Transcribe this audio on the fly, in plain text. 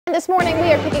This morning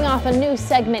we are kicking off a new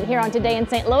segment here on Today in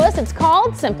St. Louis. It's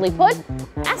called, simply put,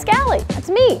 Ask Allie. That's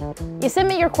me. You send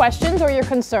me your questions or your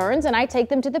concerns and I take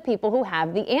them to the people who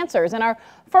have the answers. And our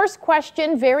first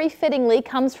question, very fittingly,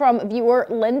 comes from viewer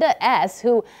Linda S.,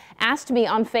 who asked me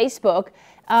on Facebook,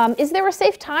 is there a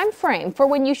safe time frame for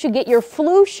when you should get your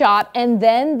flu shot and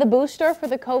then the booster for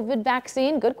the COVID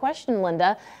vaccine? Good question,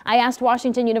 Linda. I asked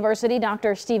Washington University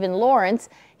Dr. Stephen Lawrence.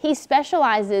 He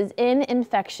specializes in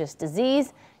infectious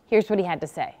disease. Here's what he had to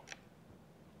say.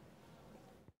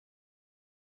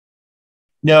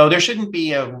 No, there shouldn't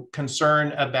be a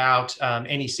concern about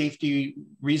any safety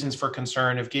reasons for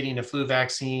concern of getting a flu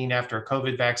vaccine after a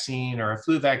COVID vaccine or a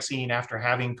flu vaccine after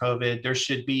having COVID. There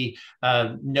should be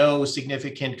no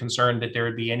significant concern that there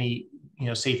would be any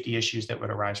safety issues that would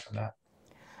arise from that.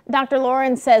 Dr.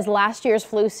 Lawrence says last year's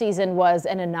flu season was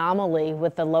an anomaly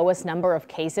with the lowest number of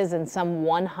cases in some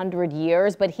 100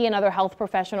 years, but he and other health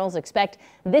professionals expect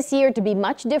this year to be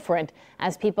much different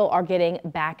as people are getting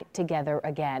back together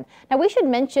again. Now, we should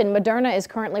mention Moderna is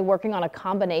currently working on a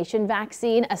combination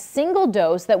vaccine, a single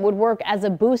dose that would work as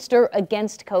a booster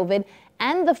against COVID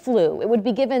and the flu. It would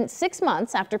be given 6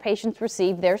 months after patients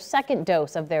receive their second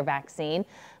dose of their vaccine.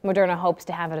 Moderna hopes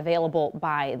to have it available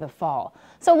by the fall.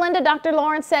 So, Linda, Dr.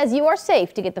 Lawrence says you are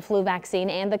safe to get the flu vaccine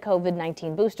and the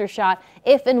COVID-19 booster shot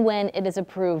if and when it is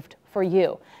approved for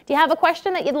you. Do you have a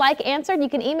question that you'd like answered? You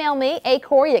can email me,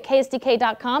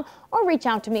 acorey@ksdk.com, or reach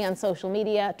out to me on social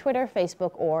media, Twitter,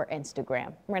 Facebook, or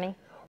Instagram. Rennie?